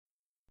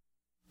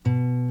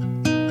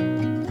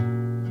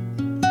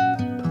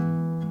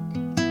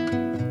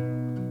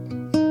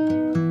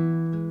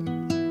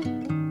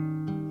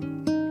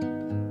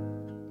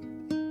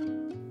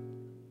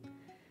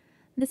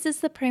This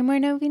is the Pray More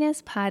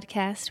Novenas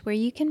podcast where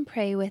you can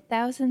pray with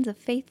thousands of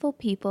faithful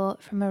people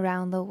from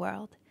around the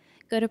world.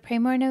 Go to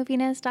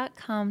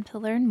praymorenovenas.com to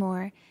learn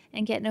more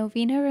and get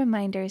novena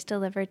reminders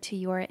delivered to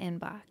your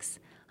inbox.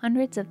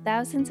 Hundreds of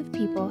thousands of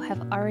people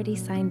have already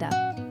signed up.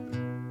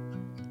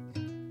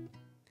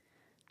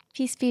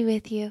 Peace be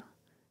with you.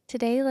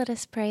 Today let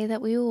us pray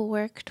that we will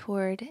work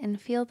toward and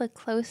feel the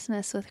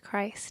closeness with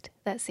Christ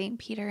that St.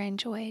 Peter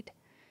enjoyed.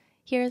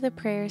 Here are the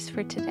prayers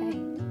for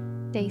today,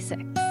 Day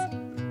 6.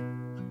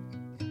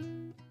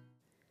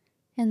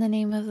 In the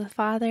name of the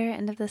Father,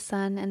 and of the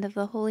Son, and of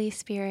the Holy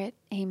Spirit,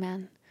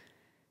 Amen.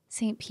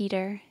 St.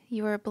 Peter,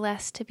 you are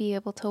blessed to be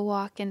able to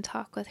walk and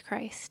talk with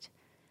Christ.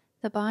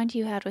 The bond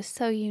you had was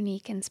so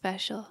unique and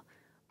special.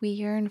 We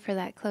yearn for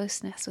that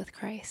closeness with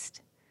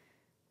Christ.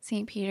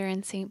 St. Peter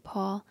and St.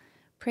 Paul,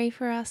 pray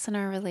for us in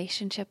our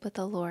relationship with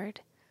the Lord.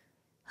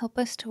 Help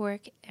us to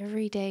work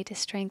every day to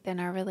strengthen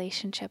our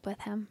relationship with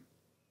Him.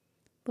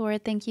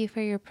 Lord, thank you for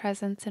your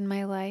presence in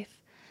my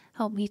life.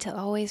 Help me to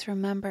always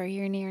remember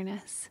your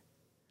nearness.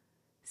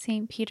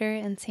 St. Peter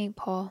and St.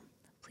 Paul,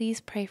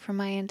 please pray for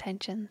my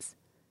intentions.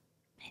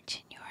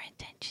 Mention your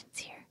intentions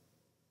here.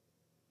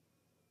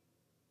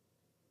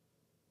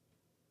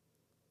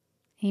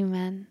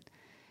 Amen.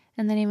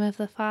 In the name of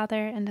the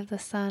Father, and of the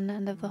Son,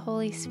 and of the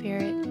Holy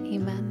Spirit,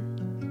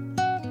 Amen.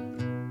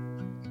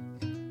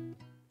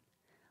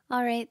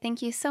 All right,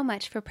 thank you so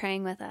much for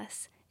praying with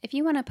us. If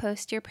you want to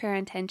post your prayer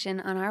intention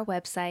on our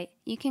website,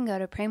 you can go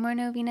to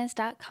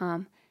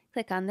praymorenovenas.com,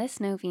 click on this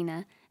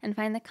novena, and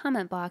find the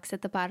comment box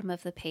at the bottom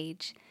of the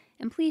page.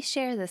 And please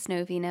share this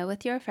novena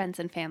with your friends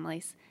and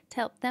families to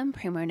help them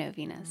pray more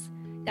novenas.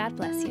 God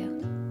bless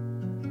you.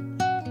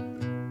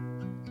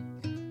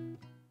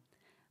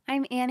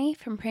 I'm Annie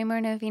from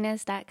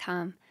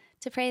praymorenovenas.com.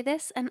 To pray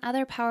this and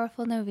other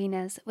powerful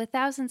novenas with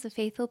thousands of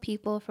faithful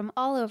people from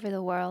all over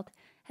the world,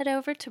 head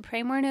over to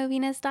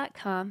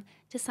praymorenovenas.com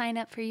to sign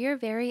up for your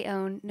very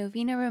own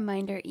novena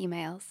reminder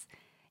emails.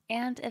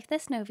 And if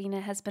this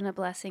novena has been a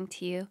blessing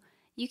to you,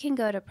 you can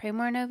go to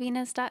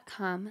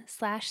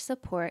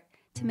praymorenovenas.com/support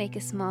to make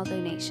a small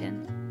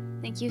donation.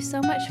 Thank you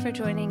so much for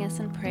joining us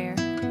in prayer.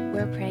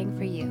 We're praying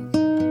for you.